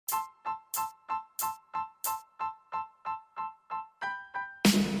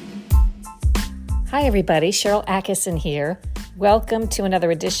Hi, everybody. Cheryl Atkinson here. Welcome to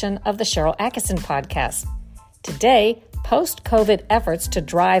another edition of the Cheryl Atkinson Podcast. Today, post-COVID efforts to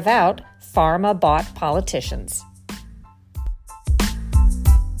drive out Pharma-Bought politicians.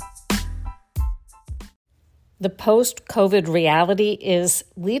 The post-COVID reality is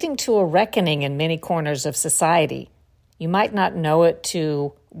leading to a reckoning in many corners of society. You might not know it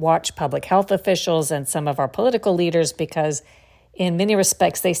to watch public health officials and some of our political leaders because in many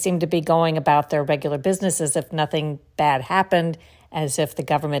respects, they seem to be going about their regular business as if nothing bad happened, as if the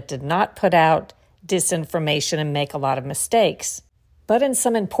government did not put out disinformation and make a lot of mistakes. But in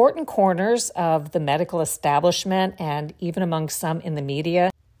some important corners of the medical establishment and even among some in the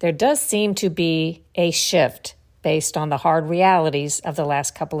media, there does seem to be a shift based on the hard realities of the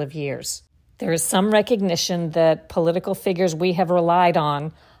last couple of years. There is some recognition that political figures we have relied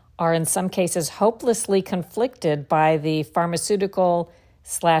on are in some cases hopelessly conflicted by the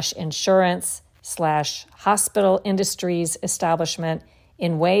pharmaceutical/insurance/hospital industries establishment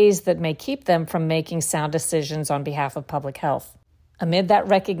in ways that may keep them from making sound decisions on behalf of public health. Amid that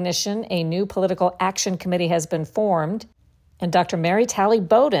recognition, a new political action committee has been formed, and Dr. Mary Talley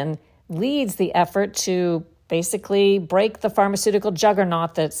Bowden leads the effort to basically break the pharmaceutical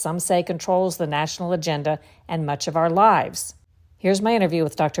juggernaut that some say controls the national agenda and much of our lives. Here's my interview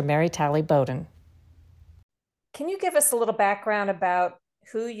with Dr. Mary Talley Bowden. Can you give us a little background about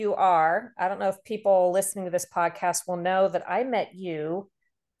who you are? I don't know if people listening to this podcast will know that I met you,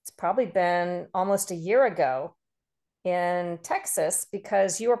 it's probably been almost a year ago in Texas,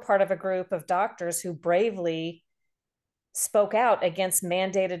 because you were part of a group of doctors who bravely spoke out against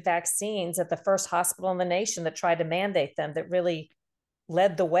mandated vaccines at the first hospital in the nation that tried to mandate them, that really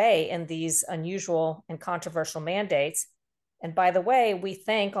led the way in these unusual and controversial mandates. And by the way, we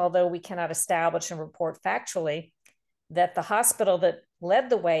think, although we cannot establish and report factually, that the hospital that led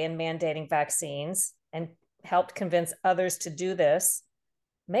the way in mandating vaccines and helped convince others to do this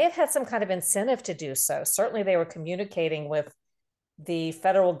may have had some kind of incentive to do so. Certainly they were communicating with the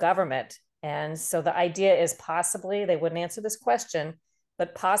federal government. And so the idea is possibly, they wouldn't answer this question,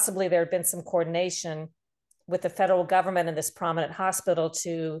 but possibly there had been some coordination with the federal government and this prominent hospital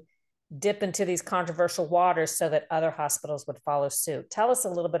to dip into these controversial waters so that other hospitals would follow suit. Tell us a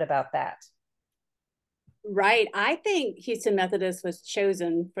little bit about that. Right. I think Houston Methodist was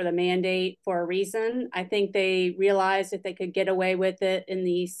chosen for the mandate for a reason. I think they realized if they could get away with it in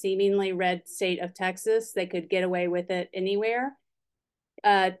the seemingly red state of Texas, they could get away with it anywhere.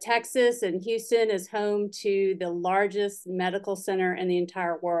 Texas and Houston is home to the largest medical center in the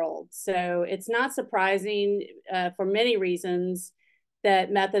entire world. So it's not surprising for many reasons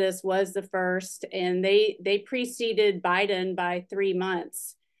that Methodist was the first, and they preceded Biden by 3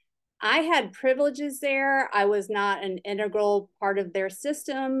 months. I had privileges there. I was not an integral part of their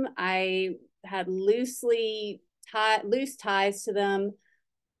system. I had loose ties to them.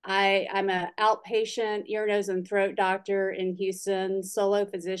 I'm an outpatient ear, nose, and throat doctor in Houston, solo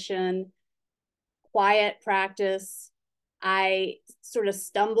physician, quiet practice. I sort of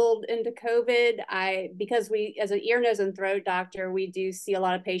stumbled into COVID. Because we, as an ear, nose, and throat doctor, we do see a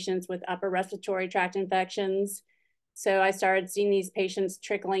lot of patients with upper respiratory tract infections. So I started seeing these patients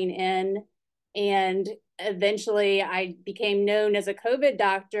trickling in, and eventually I became known as a COVID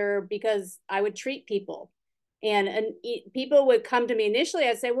doctor because I would treat people. And people would come to me initially.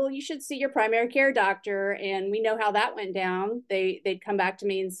 I'd say, well, you should see your primary care doctor. And we know how that went down. They'd come back to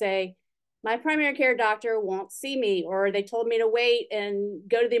me and say, my primary care doctor won't see me, or they told me to wait and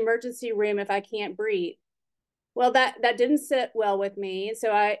go to the emergency room if I can't breathe. Well, that didn't sit well with me.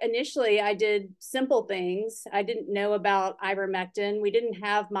 So I did simple things. I didn't know about ivermectin. We didn't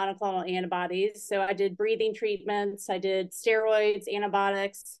have monoclonal antibodies. So I did breathing treatments. I did steroids,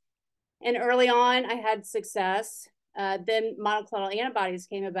 antibiotics. And early on, I had success. Then monoclonal antibodies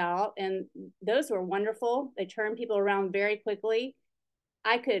came about, and those were wonderful. They turned people around very quickly.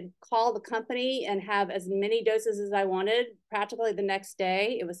 I could call the company and have as many doses as I wanted practically the next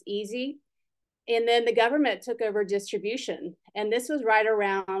day. It was easy. And then the government took over distribution. And this was right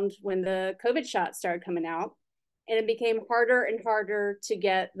around when the COVID shots started coming out. And it became harder and harder to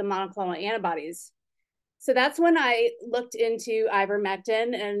get the monoclonal antibodies. So that's when I looked into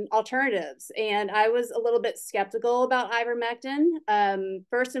ivermectin and alternatives. And I was a little bit skeptical about ivermectin.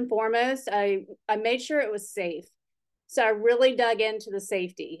 First and foremost, I made sure it was safe. So I really dug into the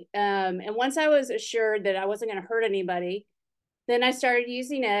safety. And once I was assured that I wasn't going to hurt anybody, then I started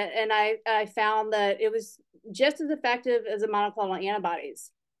using it, and I found that it was just as effective as the monoclonal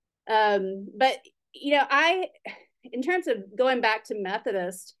antibodies. But, in terms of going back to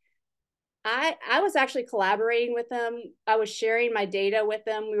Methodist, I was actually collaborating with them. I was sharing my data with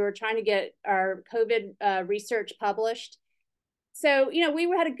them. We were trying to get our COVID research published. So, we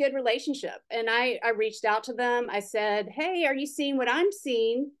had a good relationship, and I reached out to them. I said, "Hey, are you seeing what I'm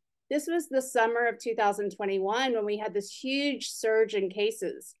seeing?" This was the summer of 2021 when we had this huge surge in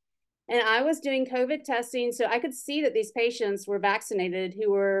cases. And I was doing COVID testing, so I could see that these patients were vaccinated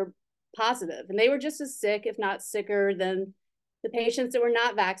who were positive, and they were just as sick, if not sicker, than the patients that were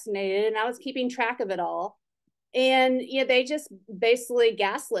not vaccinated. And I was keeping track of it all. And they just basically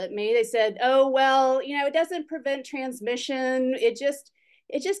gaslit me. They said, "Oh, well, it doesn't prevent transmission. It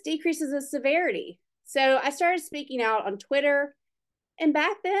just decreases the severity." So I started speaking out on Twitter. And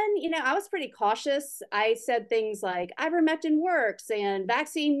back then, I was pretty cautious. I said things like ivermectin works and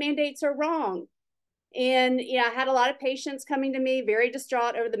vaccine mandates are wrong. And I had a lot of patients coming to me very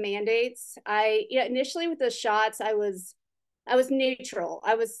distraught over the mandates. Initially with the shots, I was neutral.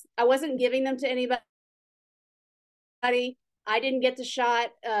 I wasn't giving them to anybody. I didn't get the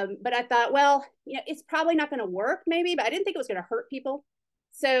shot, but I thought, well, it's probably not going to work, maybe, but I didn't think it was going to hurt people.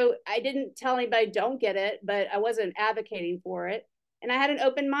 So I didn't tell anybody don't get it, but I wasn't advocating for it. And I had an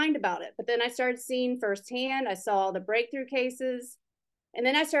open mind about it. But then I started seeing firsthand, I saw the breakthrough cases, and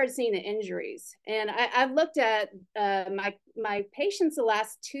then I started seeing the injuries. And I've looked at my patients the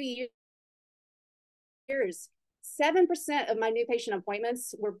last 2 years. 7% of my new patient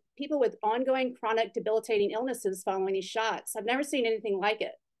appointments were people with ongoing chronic debilitating illnesses following these shots. I've never seen anything like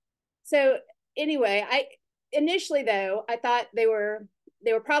it. So anyway, I initially though, I thought they were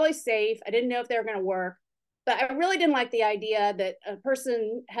probably safe. I didn't know if they were going to work, but I really didn't like the idea that a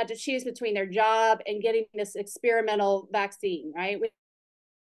person had to choose between their job and getting this experimental vaccine, right? We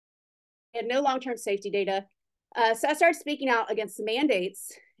had no long-term safety data. So I started speaking out against the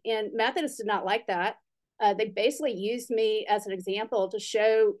mandates, and Methodists did not like that. They basically used me as an example to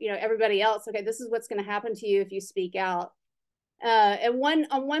show everybody else, okay, this is what's going to happen to you if you speak out. And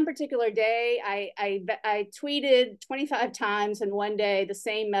on one particular day, I tweeted 25 times in one day the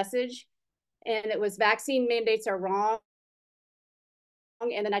same message, and it was vaccine mandates are wrong.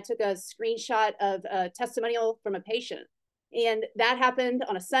 And then I took a screenshot of a testimonial from a patient. And that happened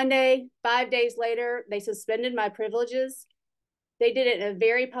on a Sunday. 5 days later, they suspended my privileges. They did it in a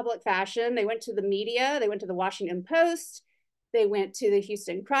very public fashion. They went to the media. They went to the Washington Post. They went to the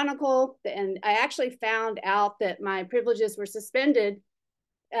Houston Chronicle. And I actually found out that my privileges were suspended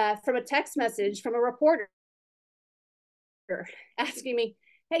from a text message from a reporter asking me,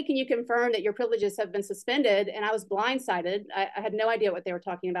 "Hey, can you confirm that your privileges have been suspended?" And I was blindsided. I had no idea what they were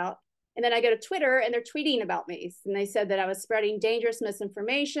talking about. And then I go to Twitter and they're tweeting about me. And they said that I was spreading dangerous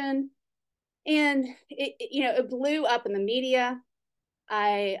misinformation. And it blew up in the media.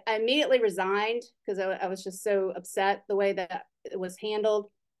 I immediately resigned because I was just so upset the way that it was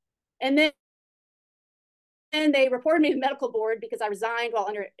handled. And then they reported me to the medical board because I resigned while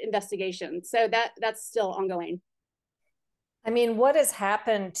under investigation. So that's still ongoing. I mean, what has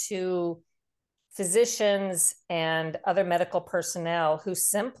happened to physicians and other medical personnel who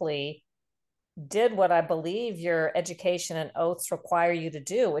simply did what I believe your education and oaths require you to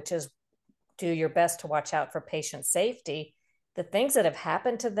do, which is do your best to watch out for patient safety? The things that have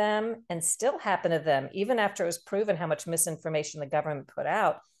happened to them and still happen to them, even after it was proven how much misinformation the government put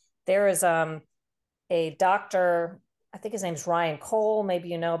out. There is a doctor, I think his name's Ryan Cole. Maybe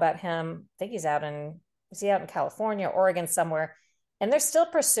you know about him. I think is he out in California, Oregon, somewhere. And they're still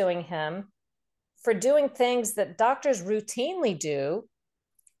pursuing him for doing things that doctors routinely do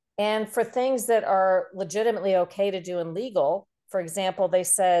and for things that are legitimately okay to do and legal. For example, they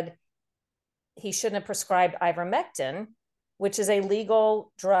said he shouldn't have prescribed ivermectin, which is a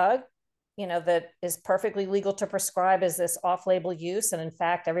legal drug, that is perfectly legal to prescribe as this off-label use. And in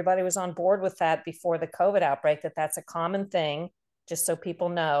fact, everybody was on board with that before the COVID outbreak, that that's a common thing, just so people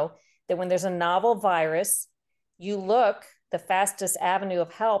know that when there's a novel virus, the fastest avenue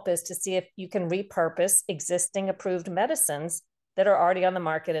of help is to see if you can repurpose existing approved medicines that are already on the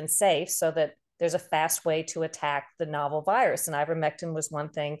market and safe so that there's a fast way to attack the novel virus. And ivermectin was one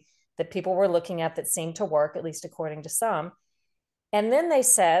thing that people were looking at that seemed to work, at least according to some. And then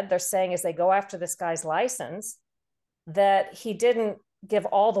they're saying as they go after this guy's license, that he didn't give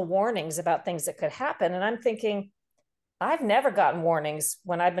all the warnings about things that could happen. And I'm thinking, I've never gotten warnings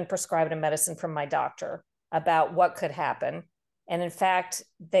when I've been prescribed a medicine from my doctor about what could happen. And in fact,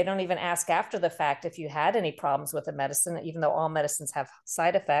 they don't even ask after the fact if you had any problems with the medicine, even though all medicines have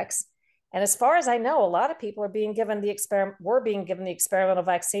side effects. And as far as I know, a lot of people were being given the experimental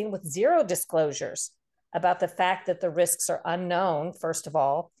vaccine with zero disclosures about the fact that the risks are unknown, first of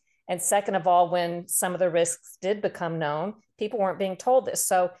all. And second of all, when some of the risks did become known, people weren't being told this.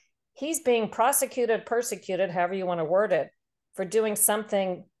 So he's being prosecuted, persecuted, however you want to word it, for doing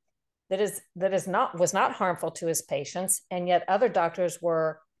something was not harmful to his patients, and yet other doctors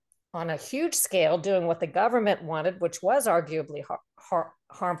were on a huge scale doing what the government wanted, which was arguably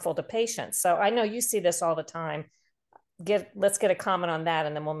harmful to patients. So I know you see this all the time. Let's get a comment on that,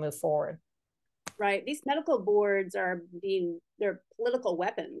 and then we'll move forward. Right. These medical boards they're political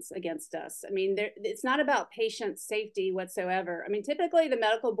weapons against us. I mean, it's not about patient safety whatsoever. I mean, typically the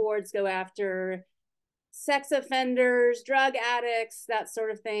medical boards go after sex offenders, drug addicts, that sort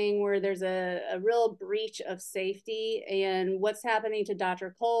of thing, where there's a real breach of safety. And what's happening to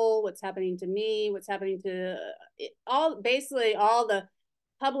Dr. Cole, what's happening to me, what's happening to basically all the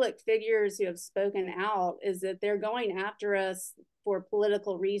public figures who have spoken out is that they're going after us for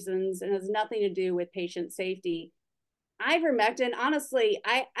political reasons and has nothing to do with patient safety. Ivermectin, honestly,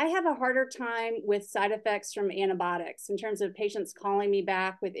 I have a harder time with side effects from antibiotics in terms of patients calling me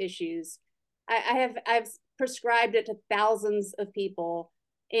back with issues. I've prescribed it to thousands of people,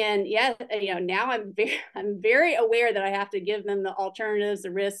 and yeah, now I'm very aware that I have to give them the alternatives,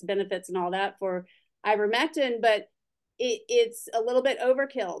 the risks, benefits, and all that for ivermectin, but it's a little bit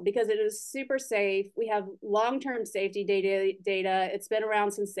overkill because it is super safe. We have long-term safety data. It's been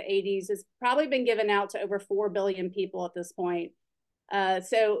around since the 80s. It's probably been given out to over 4 billion people at this point.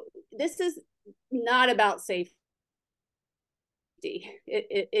 So this is not about safety.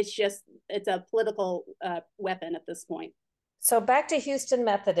 It's a political weapon at this point. So back to Houston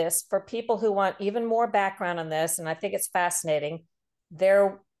Methodist, for people who want even more background on this, and I think it's fascinating,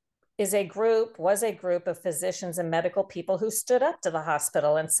 there was a group of physicians and medical people who stood up to the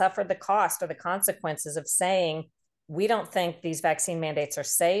hospital and suffered the cost or the consequences of saying, we don't think these vaccine mandates are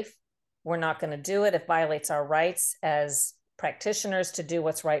safe. We're not going to do it. It violates our rights as practitioners to do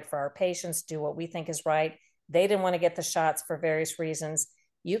what's right for our patients, do what we think is right. They didn't want to get the shots for various reasons.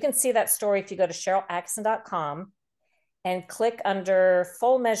 You can see that story if you go to CherylAtkinson.com and click under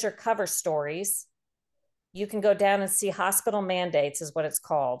full measure cover stories. You can go down and see hospital mandates is what it's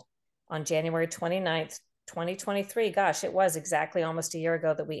called. On January 29th, 2023, gosh, it was exactly almost a year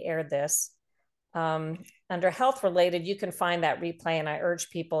ago that we aired this. Under health related, you can find that replay, and I urge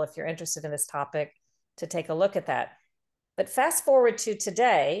people, if you're interested in this topic, to take a look at that. But fast forward to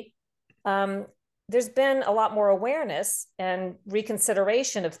today, there's been a lot more awareness and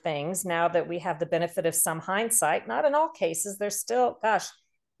reconsideration of things now that we have the benefit of some hindsight. Not in all cases. There's still, gosh,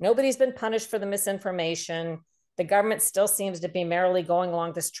 nobody's been punished for the misinformation. The government still seems to be merrily going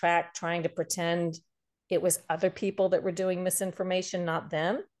along this track, trying to pretend it was other people that were doing misinformation, not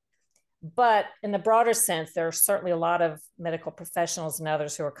them. But in the broader sense, there are certainly a lot of medical professionals and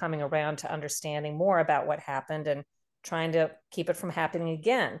others who are coming around to understanding more about what happened and trying to keep it from happening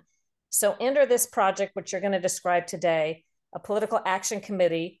again. So enter this project, which you're going to describe today, a political action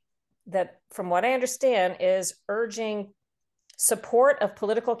committee that, from what I understand, is urging support of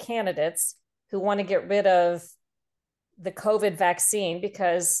political candidates who want to get rid of the COVID vaccine,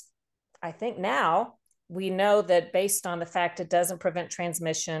 because I think now we know that based on the fact it doesn't prevent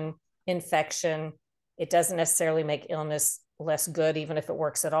transmission, infection, it doesn't necessarily make illness less good, even if it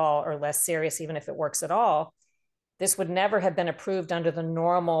works at all, or less serious, even if it works at all. This would never have been approved under the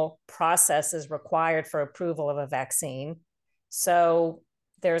normal processes required for approval of a vaccine. So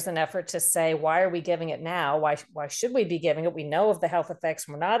there's an effort to say, why are we giving it now? Why should we be giving it? We know of the health effects.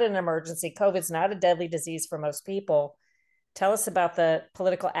 We're not in an emergency. COVID's not a deadly disease for most people. Tell us about the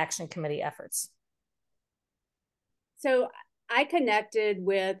political action committee efforts. So I connected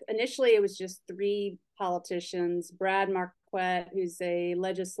with, initially it was just 3 politicians, Brad Marquette, who's a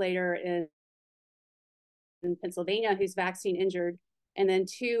legislator in Pennsylvania, who's vaccine injured, and then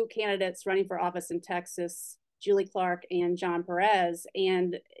 2 candidates running for office in Texas, Julie Clark and John Perez.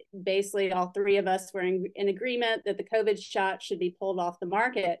 And basically all 3 of us were in agreement that the COVID shot should be pulled off the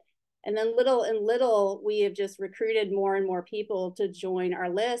market. And then little and little, we have just recruited more and more people to join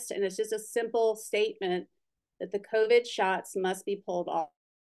our list. And it's just a simple statement that the COVID shots must be pulled off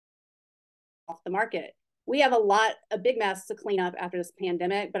the market. We have a big mess to clean up after this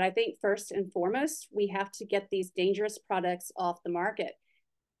pandemic, but I think first and foremost, we have to get these dangerous products off the market.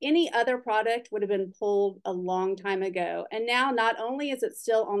 Any other product would have been pulled a long time ago. And now not only is it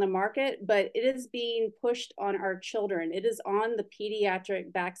still on the market, but it is being pushed on our children. It is on the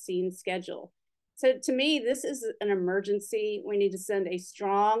pediatric vaccine schedule. So to me, this is an emergency. We need to send a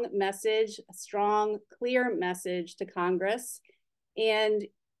strong message, a strong, clear message to Congress. And,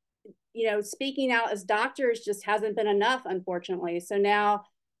 speaking out as doctors just hasn't been enough, unfortunately. So now,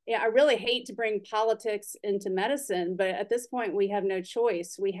 I really hate to bring politics into medicine, but at this point, we have no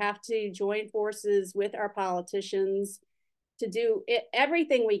choice. We have to join forces with our politicians to do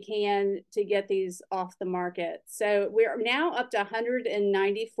everything we can to get these off the market. So we're now up to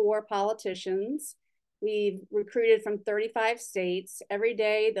 194 politicians. We've recruited from 35 states. Every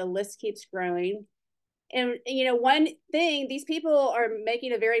day, the list keeps growing. And, you know, one thing, these people are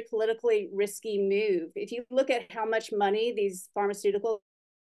making a very politically risky move. If you look at how much money these pharmaceutical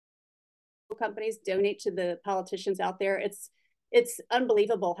companies donate to the politicians out there, it's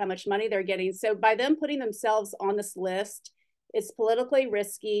unbelievable how much money they're getting. So by them putting themselves on this list, it's politically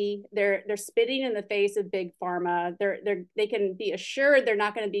risky. They're spitting in the face of big pharma. They can be assured they're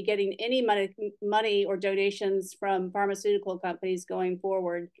not going to be getting any money or donations from pharmaceutical companies going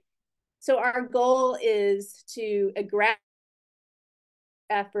forward. So our goal is to a grassroots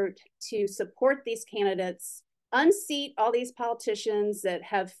effort to support these candidates, unseat all these politicians that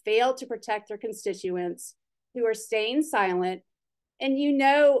have failed to protect their constituents, who are staying silent. And you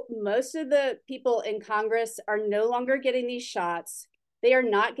know, most of the people in Congress are no longer getting these shots. They are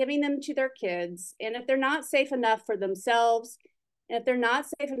not giving them to their kids. And if they're not safe enough for themselves, and if they're not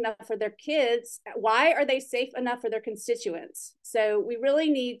safe enough for their kids, why are they safe enough for their constituents? So we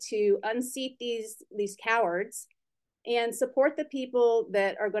really need to unseat these cowards and support the people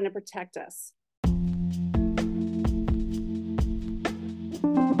that are going to protect us.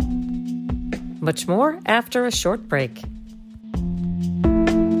 Much more after a short break.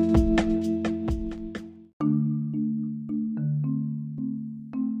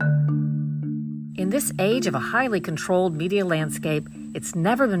 In this age of a highly controlled media landscape, it's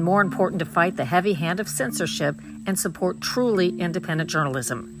never been more important to fight the heavy hand of censorship and support truly independent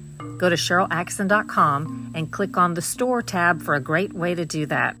journalism. Go to SherylAttkisson.com and click on the Store tab for a great way to do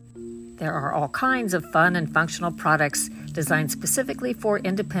that. There are all kinds of fun and functional products designed specifically for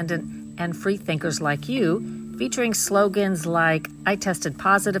independent and free thinkers like you, featuring slogans like, "I tested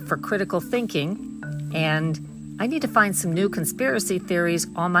positive for critical thinking," and "I need to find some new conspiracy theories,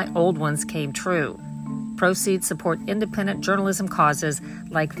 all my old ones came true." Proceeds support independent journalism causes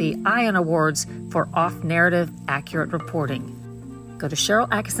like the ION Awards for off-narrative, accurate reporting. Go to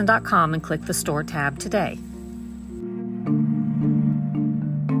SherylAttkisson.com and click the Store tab today.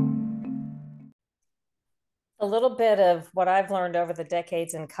 A little bit of what I've learned over the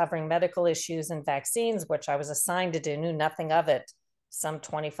decades in covering medical issues and vaccines, which I was assigned to do, knew nothing of it some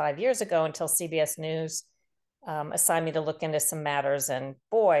 25 years ago until CBS News assigned me to look into some matters. And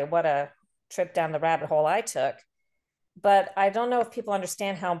boy, what a trip down the rabbit hole I took. But I don't know if people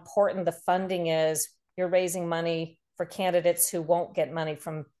understand how important the funding is. You're raising money for candidates who won't get money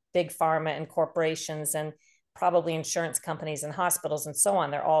from big pharma and corporations and probably insurance companies and hospitals and so on.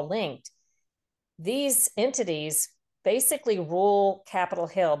 They're all linked. These entities basically rule Capitol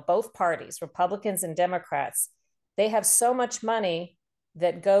Hill, both parties, Republicans and Democrats. They have so much money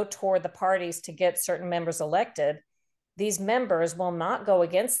that go toward the parties to get certain members elected. These members will not go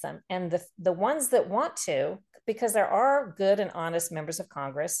against them. And the ones that want to, because there are good and honest members of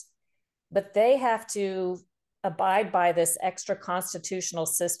Congress, but they have to abide by this extra constitutional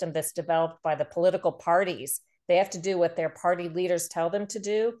system that's developed by the political parties. They have to do what their party leaders tell them to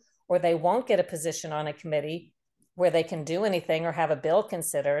do, or they won't get a position on a committee where they can do anything or have a bill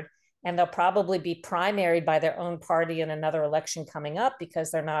considered. And they'll probably be primaried by their own party in another election coming up because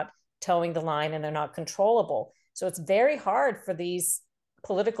they're not towing the line and they're not controllable. So it's very hard for these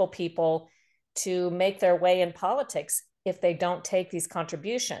political people to make their way in politics if they don't take these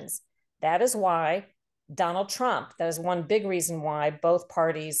contributions. That is why Donald Trump, that is one big reason why both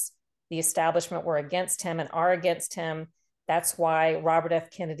parties, the establishment, were against him and are against him. That's why Robert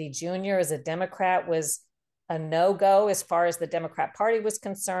F. Kennedy Jr. as a Democrat was a no-go as far as the Democrat Party was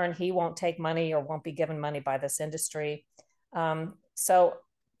concerned. He won't take money or won't be given money by this industry. So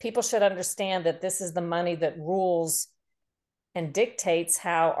people should understand that this is the money that rules and dictates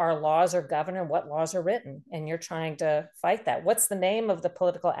how our laws are governed and what laws are written. And you're trying to fight that. What's the name of the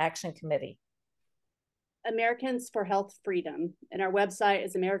Political Action Committee? Americans for Health Freedom. And our website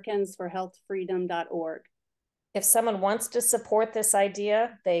is americansforhealthfreedom.org. If someone wants to support this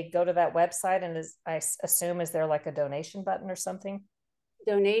idea, they go to that website, and I assume, is there like a donation button or something?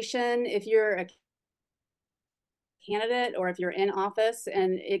 Donation, if you're a candidate or if you're in office,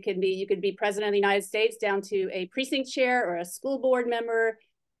 and it could be, you could be president of the United States down to a precinct chair or a school board member,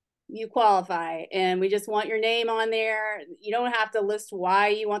 you qualify. And we just want your name on there. You don't have to list why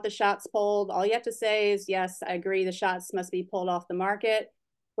you want the shots pulled. All you have to say is, yes, I agree, the shots must be pulled off the market.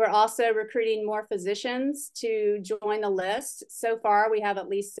 We're also recruiting more physicians to join the list. So far, we have at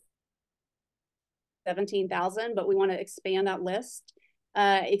least 17,000, but we want to expand that list.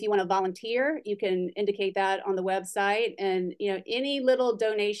 If you want to volunteer, you can indicate that on the website. And, any little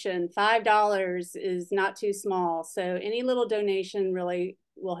donation, $5 is not too small. So any little donation really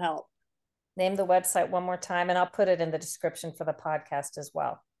will help. Name the website one more time, and I'll put it in the description for the podcast as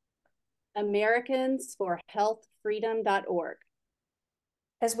well. AmericansForHealthFreedom.org.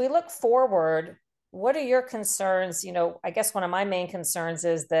 As we look forward, what are your concerns? I guess one of my main concerns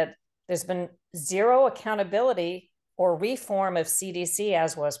is that there's been zero accountability or reform of CDC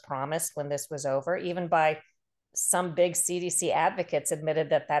as was promised when this was over. Even by some big CDC advocates admitted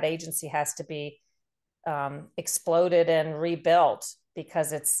that agency has to be exploded and rebuilt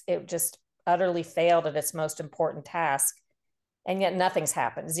because it just utterly failed at its most important task. And yet nothing's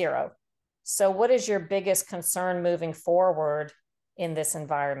happened, zero. So what is your biggest concern moving forward in this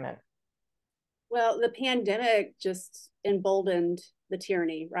environment? Well, the pandemic just emboldened the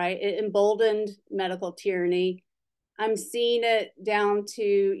tyranny, right? It emboldened medical tyranny. I'm seeing it down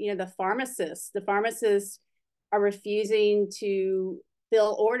to, the pharmacists. The pharmacists are refusing to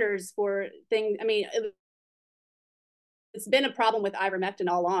fill orders for things. I mean, it's been a problem with ivermectin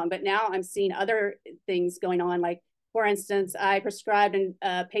all along, but now I'm seeing other things going on. Like, for instance, I prescribed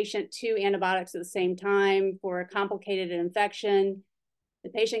a patient 2 antibiotics at the same time for a complicated infection. The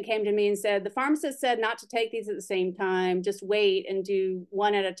patient came to me and said, the pharmacist said not to take these at the same time, just wait and do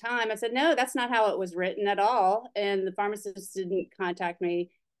one at a time. I said, no, that's not how it was written at all. And the pharmacist didn't contact me.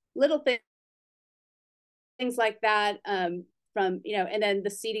 Little things like that and then the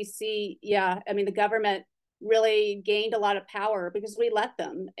CDC, the government really gained a lot of power because we let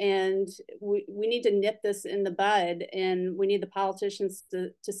them. And we need to nip this in the bud, and we need the politicians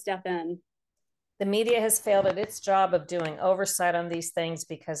to step in. The media has failed at its job of doing oversight on these things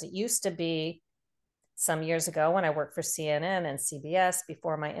because it used to be some years ago when I worked for CNN and CBS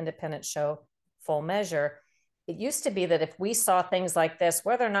before my independent show, Full Measure, it used to be that if we saw things like this,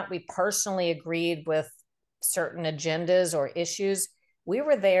 whether or not we personally agreed with certain agendas or issues, we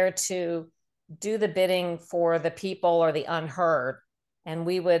were there to do the bidding for the people or the unheard. And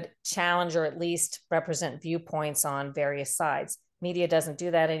we would challenge or at least represent viewpoints on various sides. Media doesn't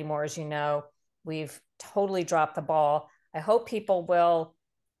do that anymore, as you know. We've totally dropped the ball. I hope people will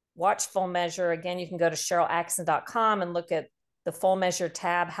watch Full Measure. Again, you can go to CherylAxon.com and look at the Full Measure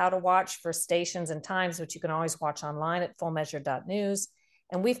tab, how to watch for stations and times, which you can always watch online at fullmeasure.news.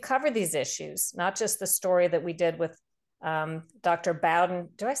 And we've covered these issues, not just the story that we did with Dr. Bowden.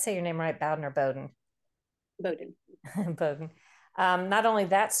 Do I say your name right? Bowden or Bowden? Bowden. Bowden. Not only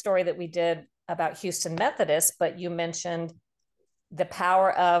that story that we did about Houston Methodist, but you mentioned the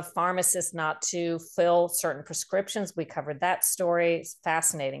power of pharmacists not to fill certain prescriptions. We covered that story. It's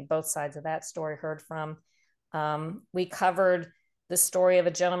fascinating. Both sides of that story heard from. We covered the story of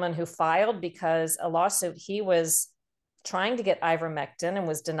a gentleman who filed because a lawsuit, he was trying to get ivermectin and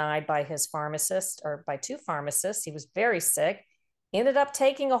was denied by his pharmacist or by 2 pharmacists. He was very sick, ended up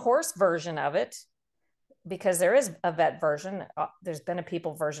taking a horse version of it because there is a vet version. There's been a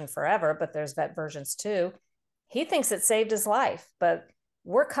people version forever, but there's vet versions too. He thinks it saved his life, but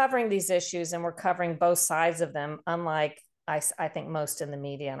we're covering these issues and we're covering both sides of them, unlike I think most in the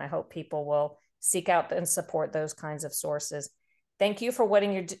media. And I hope people will seek out and support those kinds of sources. Thank you for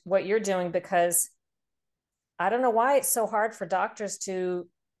what you're doing, because I don't know why it's so hard for doctors to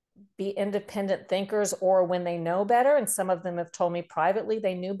be independent thinkers, or when they know better. And some of them have told me privately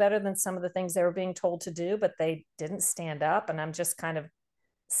they knew better than some of the things they were being told to do, but they didn't stand up. And I'm just kind of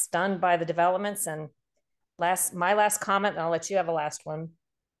stunned by the developments. And my last comment, and I'll let you have a last one.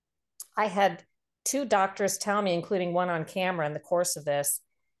 I had 2 doctors tell me, including one on camera in the course of this,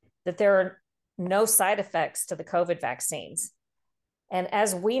 that there are no side effects to the COVID vaccines. And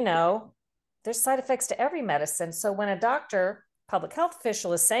as we know, there's side effects to every medicine. So when a doctor, public health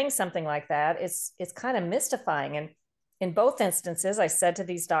official, is saying something like that, it's kind of mystifying. And in both instances, I said to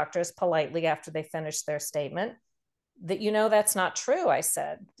these doctors politely after they finished their statement that, that's not true. I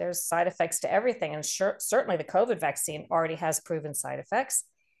said, there's side effects to everything. And certainly the COVID vaccine already has proven side effects.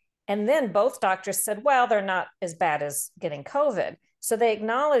 And then both doctors said, well, they're not as bad as getting COVID. So they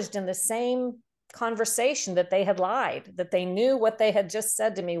acknowledged in the same conversation that they had lied, that they knew what they had just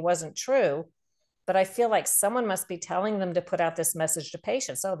said to me wasn't true. But I feel like someone must be telling them to put out this message to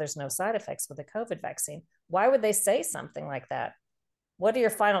patients. Oh, there's no side effects with the COVID vaccine. Why would they say something like that? What are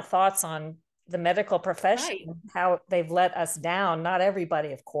your final thoughts on the medical profession, right, how they've let us down? Not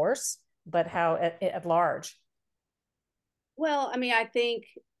everybody, of course, but how at large? Well, I think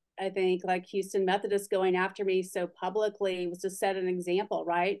like Houston Methodist going after me so publicly was to set an example,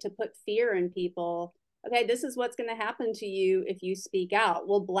 right? To put fear in people. Okay, this is what's going to happen to you if you speak out.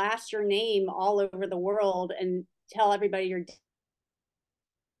 We'll blast your name all over the world and tell everybody you're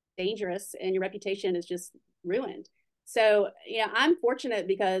dangerous and your reputation is just ruined. So, I'm fortunate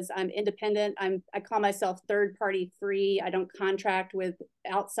because I'm independent. I call myself third party free. I don't contract with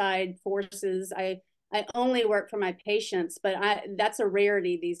outside forces. I only work for my patients, but that's a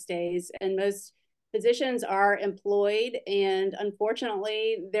rarity these days. And most physicians are employed, and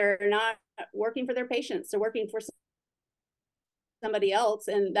unfortunately, they're not working for their patients. They're working for somebody else,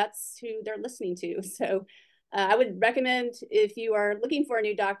 and that's who they're listening to. So I would recommend, if you are looking for a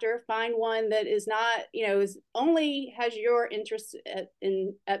new doctor, find one that is not, is only has your interest at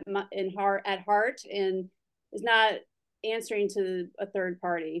heart and is not answering to a third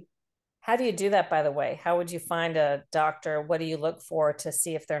party. How do you do that, by the way? How would you find a doctor? What do you look for to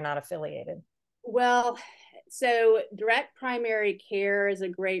see if they're not affiliated? Well, so direct primary care is a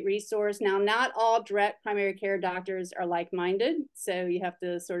great resource. Now, not all direct primary care doctors are like-minded, so you have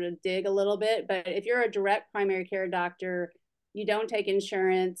to sort of dig a little bit. But if you're a direct primary care doctor, you don't take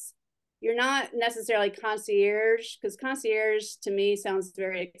insurance, you're not necessarily concierge, because concierge to me sounds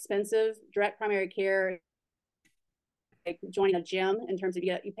very expensive. Direct primary care, like joining a gym in terms of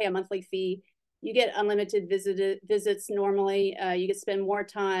you pay a monthly fee. You get unlimited visits normally. You get to spend more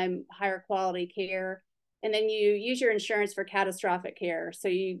time, higher quality care. And then you use your insurance for catastrophic care. So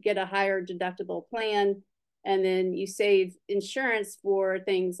you get a higher deductible plan, and then you save insurance for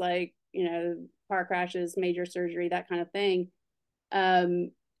things like, car crashes, major surgery, that kind of thing.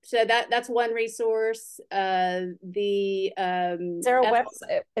 So that's one resource. Is there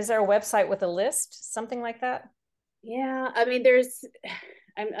a website with a list, something like that? Yeah, I mean,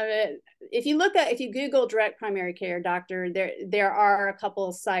 if you Google direct primary care doctor, there are a couple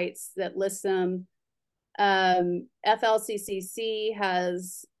of sites that list them. FLCCC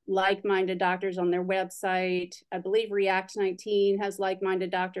has like-minded doctors on their website. I believe React 19 has like-minded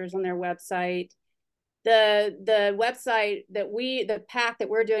doctors on their website. The website the pack that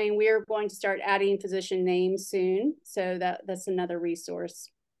we're doing, we're going to start adding physician names soon. So that's another resource.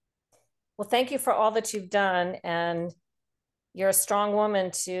 Well, thank you for all that you've done, and you're a strong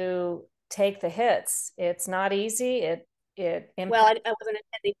woman to take the hits. It's not easy. Well, I wasn't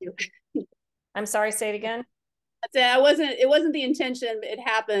intending to. I'm sorry, say it again. It wasn't the intention. It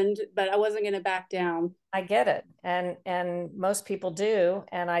happened, but I wasn't going to back down. I get it. And most people do.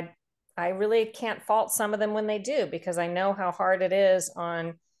 And I really can't fault some of them when they do, because I know how hard it is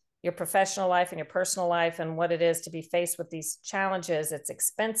on your professional life and your personal life and what it is to be faced with these challenges. It's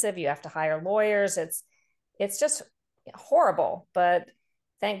expensive. You have to hire lawyers. It's just horrible. But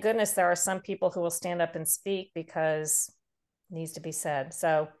thank goodness there are some people who will stand up and speak, because it needs to be said.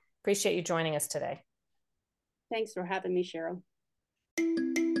 So appreciate you joining us today. Thanks for having me, Cheryl.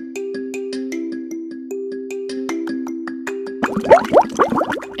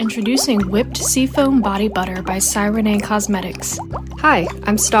 Introducing Whipped Seafoam Body Butter by Cyrene Cosmetics. Hi,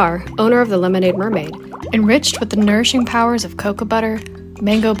 I'm Star, owner of the Lemonade Mermaid. Enriched with the nourishing powers of cocoa butter,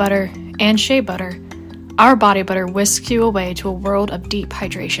 mango butter, and shea butter, our body butter whisks you away to a world of deep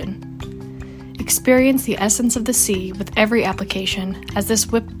hydration. Experience the essence of the sea with every application, as this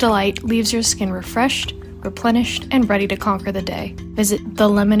whipped delight leaves your skin refreshed, replenished, and ready to conquer the day. Visit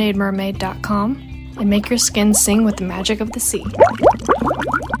thelemonademermaid.com and make your skin sing with the magic of the sea.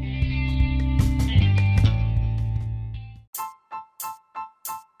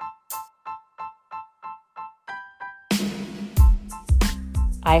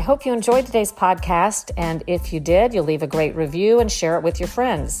 I hope you enjoyed today's podcast, and if you did, you'll leave a great review and share it with your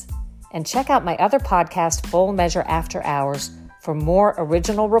friends. And check out my other podcast, Full Measure After Hours, for more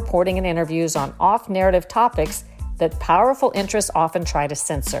original reporting and interviews on off-narrative topics that powerful interests often try to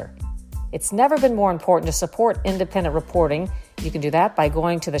censor. It's never been more important to support independent reporting. You can do that by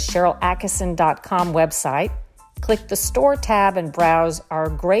going to the CherylAttkisson.com website, click the Store tab, and browse our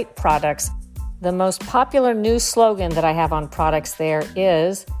great products. The most popular news slogan that I have on products there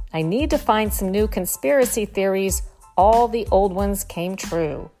is, "I need to find some new conspiracy theories. All the old ones came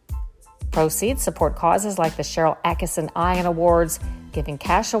true." Proceeds support causes like the Cheryl Attkisson Ion Awards, giving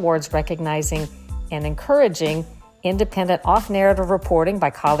cash awards recognizing and encouraging independent off-narrative reporting by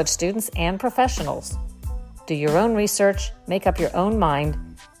college students and professionals. Do your own research, make up your own mind,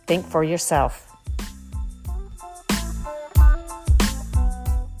 think for yourself.